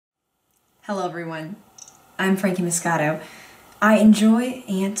Hello everyone, I'm Franki Moscato. I enjoy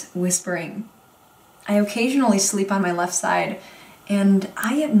ant whispering. I occasionally sleep on my left side, and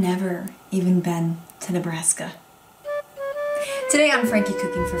I have never even been to Nebraska. Today on Franki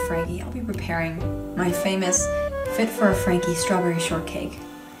Cooking for Franki, I'll be preparing my famous Fit for a Franki Strawberry Shortcake.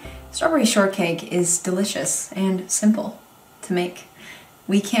 Strawberry Shortcake is delicious and simple to make.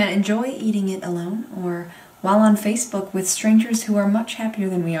 We can enjoy eating it alone or while on Facebook with strangers who are much happier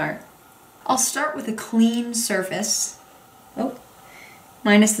than we are. I'll start with a clean surface.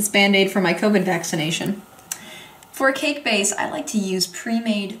 Minus this Band-Aid for my COVID vaccination. For a cake base, I like to use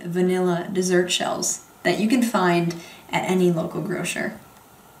pre-made vanilla dessert shells that you can find at any local grocer.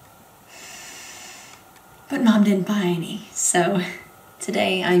 But Mom didn't buy any, so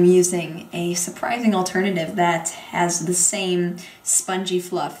today I'm using a surprising alternative that has the same spongy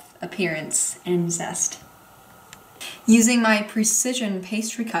fluff appearance and zest. Using my precision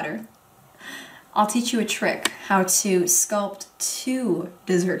pastry cutter, I'll teach you a trick how to sculpt 2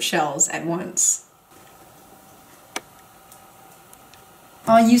 dessert shells at once.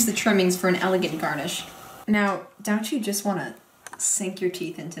 I'll use the trimmings for an elegant garnish. Now, don't you just want to sink your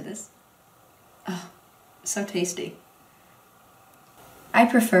teeth into this? Oh, so tasty. I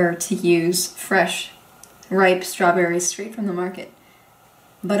prefer to use fresh, ripe strawberries straight from the market,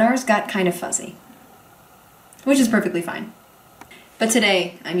 but ours got kind of fuzzy, which is perfectly fine. But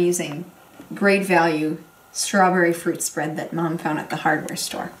today I'm using great value strawberry fruit spread that Mom found at the hardware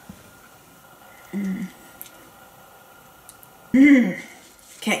store.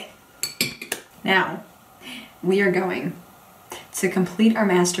 Okay, now we are going to complete our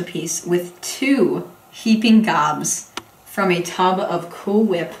masterpiece with 2 heaping gobs from a tub of Cool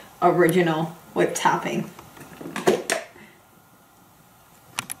Whip original whip topping.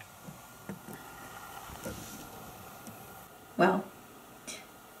 Well,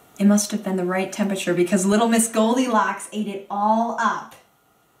 it must have been the right temperature because little Miss Goldilocks ate it all up.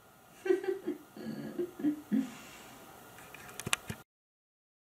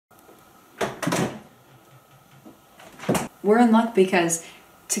 We're in luck because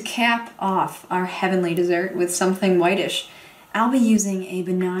to cap off our heavenly dessert with something whitish, I'll be using a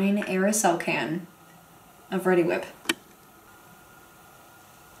benign aerosol can of Ready Whip.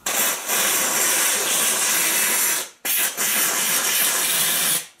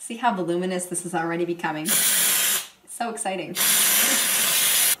 See how voluminous this is already becoming? So exciting.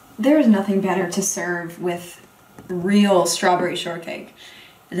 There is nothing better to serve with real strawberry shortcake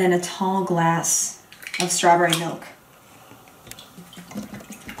than a tall glass of strawberry milk.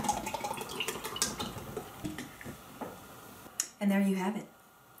 And there you have it.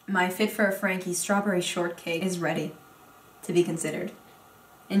 My Fit for a Franki strawberry shortcake is ready to be considered.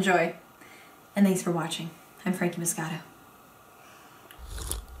 Enjoy, and thanks for watching. I'm Franki Moscato.